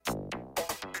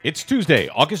It's Tuesday,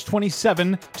 August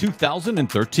 27,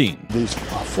 2013. These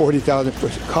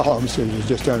 40,000-foot columns is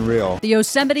just unreal. The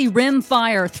Yosemite Rim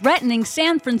fire threatening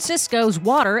San Francisco's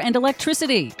water and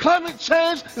electricity. Climate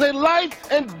change is a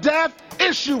life and death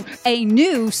issue. A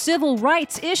new civil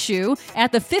rights issue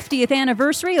at the 50th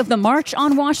anniversary of the March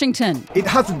on Washington. It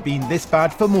hasn't been this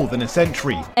bad for more than a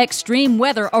century. Extreme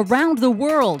weather around the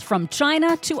world, from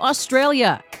China to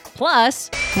Australia. Plus,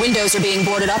 windows are being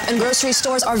boarded up and grocery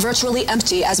stores are virtually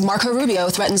empty as Marco Rubio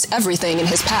threatens everything in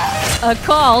his path. A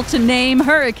call to name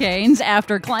hurricanes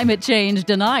after climate change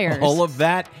deniers. All of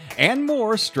that and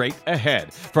more straight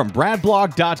ahead. From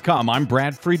BradBlog.com, I'm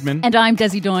Brad Friedman. And I'm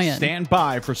Desi Doyen. Stand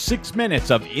by for 6 minutes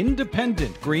of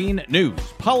independent green news,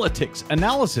 politics,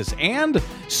 analysis, and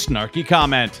snarky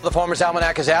comment. The Farmer's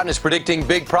Almanac is out and is predicting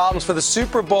big problems for the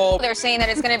Super Bowl. They're saying that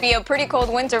it's going to be a pretty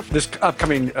cold winter. This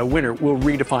upcoming winter will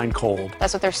redefine cold.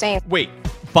 That's what they're saying. Wait,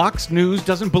 Fox News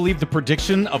doesn't believe the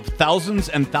prediction of thousands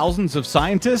and thousands of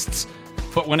scientists?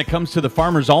 But when it comes to the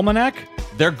Farmer's Almanac,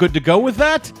 they're good to go with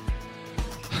that?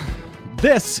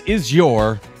 This is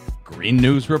your Green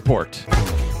News Report.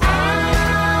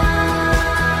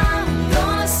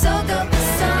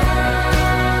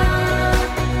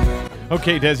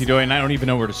 Okay, Desi Doyen, I don't even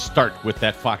know where to start with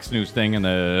that Fox News thing and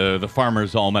the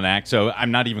Farmer's Almanac, so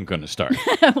I'm not even going to start.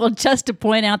 Well, just to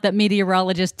point out that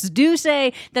meteorologists do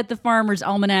say that the Farmer's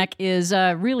Almanac is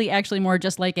really actually more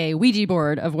just like a Ouija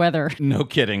board of weather. No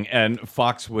kidding, and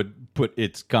Fox would put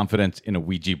its confidence in a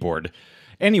Ouija board.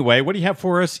 Anyway, what do you have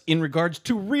for us in regards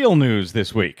to real news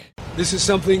this week? This is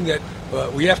something that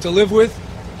we have to live with.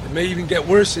 It may even get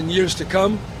worse in years to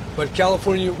come, but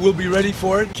California will be ready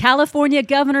for it. California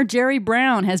Governor Jerry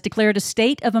Brown has declared a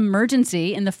state of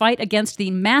emergency in the fight against the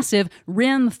massive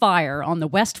Rim fire on the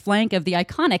west flank of the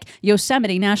iconic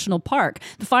Yosemite National Park.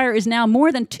 The fire is now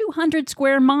more than 200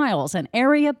 square miles, an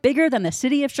area bigger than the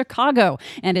city of Chicago,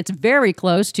 and it's very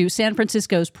close to San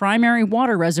Francisco's primary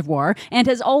water reservoir and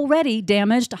has already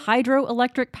damaged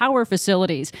hydroelectric power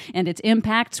facilities, and its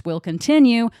impacts will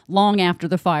continue long after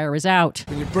the fire is out.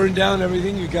 When you burn down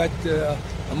everything, you got a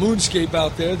moonscape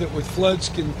out there that with floods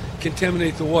can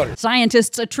contaminate the water.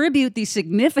 Scientists attribute the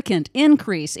significant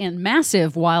increase in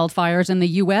massive wildfires in the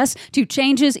U.S. to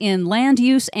changes in land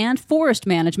use and forest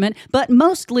management, but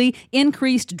mostly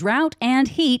increased drought and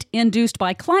heat induced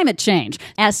by climate change,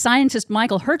 as scientist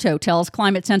Michael Hurto tells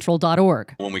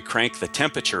ClimateCentral.org. When we crank the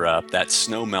temperature up, that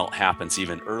snow melt happens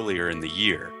even earlier in the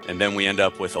year, and then we end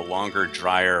up with a longer,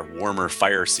 drier, warmer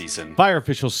fire season. Fire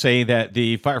officials say that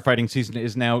the firefighting season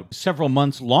is now several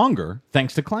months longer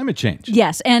thanks to climate change.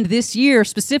 Yes, and this year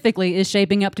specifically is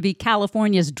shaping up to be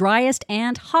California's driest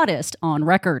and hottest on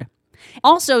record.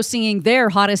 Also seeing their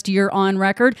hottest year on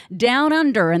record, down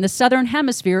under in the southern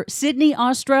hemisphere, Sydney,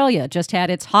 Australia just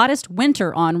had its hottest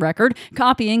winter on record,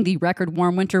 copying the record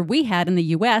warm winter we had in the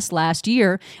U.S. last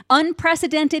year.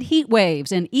 Unprecedented heat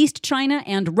waves in East China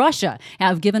and Russia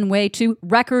have given way to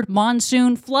record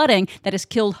monsoon flooding that has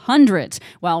killed hundreds,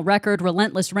 while record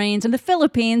relentless rains in the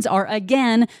Philippines are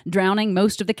again drowning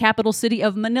most of the capital city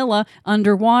of Manila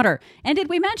underwater. And did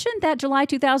we mention that July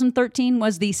 2013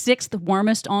 was the 6th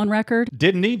warmest on record?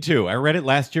 Didn't need to. I read it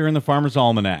last year in the Farmer's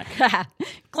Almanac.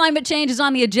 Climate change is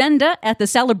on the agenda at the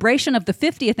celebration of the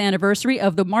 50th anniversary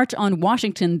of the March on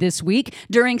Washington this week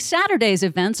during Saturday's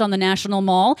events on the National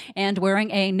Mall, and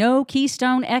wearing a No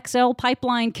Keystone XL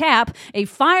pipeline cap, a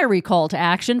fiery call to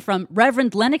action from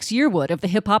Reverend Lennox Yearwood of the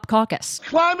Hip Hop Caucus.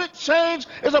 Climate change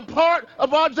is a part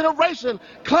of our generation.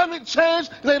 Climate change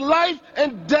is a life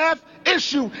and death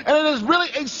issue, and it is really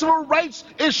a civil rights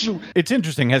issue. It's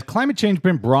interesting. Has climate change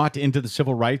been brought into the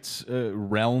civil rights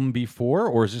realm before,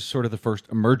 or is this sort of the first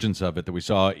emergence of it that we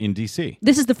saw in D.C.?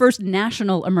 This is the first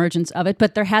national emergence of it,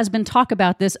 but there has been talk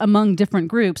about this among different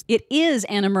groups. It is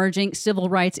an emerging civil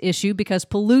rights issue because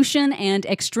pollution and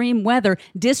extreme weather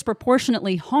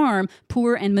disproportionately harm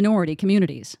poor and minority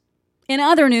communities. In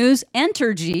other news,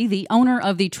 Entergy, the owner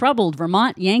of the troubled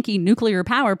Vermont Yankee nuclear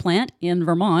power plant in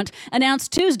Vermont,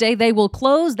 announced Tuesday they will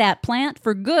close that plant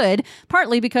for good,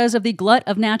 partly because of the glut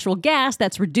of natural gas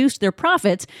that's reduced their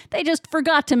profits. They just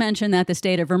forgot to mention that the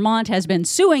state of Vermont has been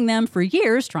suing them for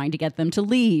years, trying to get them to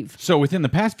leave. So within the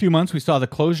past few months, we saw the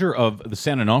closure of the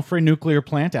San Onofre nuclear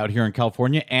plant out here in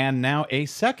California, and now a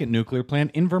second nuclear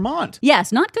plant in Vermont.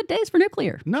 Yes, not good days for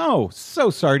nuclear. No, so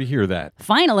sorry to hear that.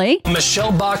 Finally,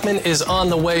 Michelle Bachmann is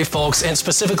on the way, folks, and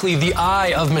specifically the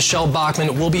eye of Michelle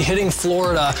Bachmann will be hitting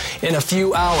Florida in a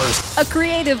few hours. A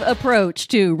creative approach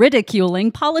to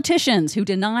ridiculing politicians who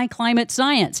deny climate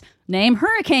science. Name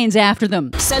hurricanes after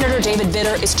them. Senator David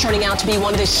Vitter is turning out to be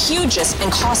one of the hugest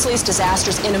and costliest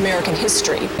disasters in American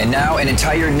history. And now an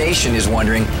entire nation is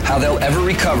wondering how they'll ever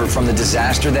recover from the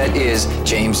disaster that is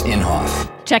James Inhofe.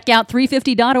 Check out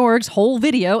 350.org's whole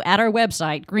video at our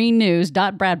website,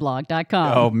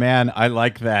 greennews.bradblog.com. Oh, man, I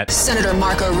like that. Senator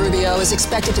Marco Rubio is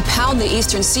expected to pound the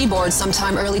eastern seaboard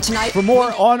sometime early tonight. For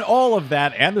more on all of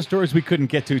that and the stories we couldn't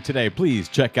get to today, please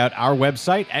check out our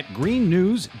website at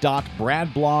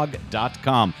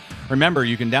greennews.bradblog.com. Remember,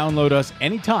 you can download us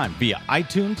anytime via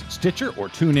iTunes, Stitcher, or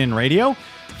TuneIn Radio.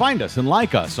 Find us and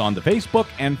like us on the Facebook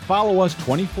and follow us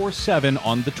 24/7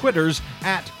 on the Twitters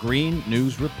at Green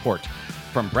News Report.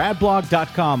 From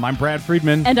bradblog.com, I'm Brad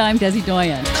Friedman. And I'm Desi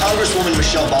Doyen. Congresswoman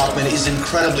Michelle Bachmann is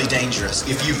incredibly dangerous.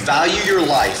 If you value your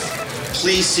life,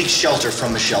 please seek shelter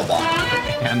from Michelle Bachmann.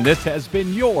 And this has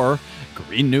been your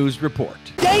Green News Report.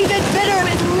 David Vitter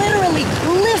is literally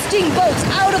lifting boats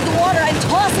out of the water and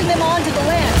tossing them onto the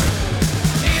land.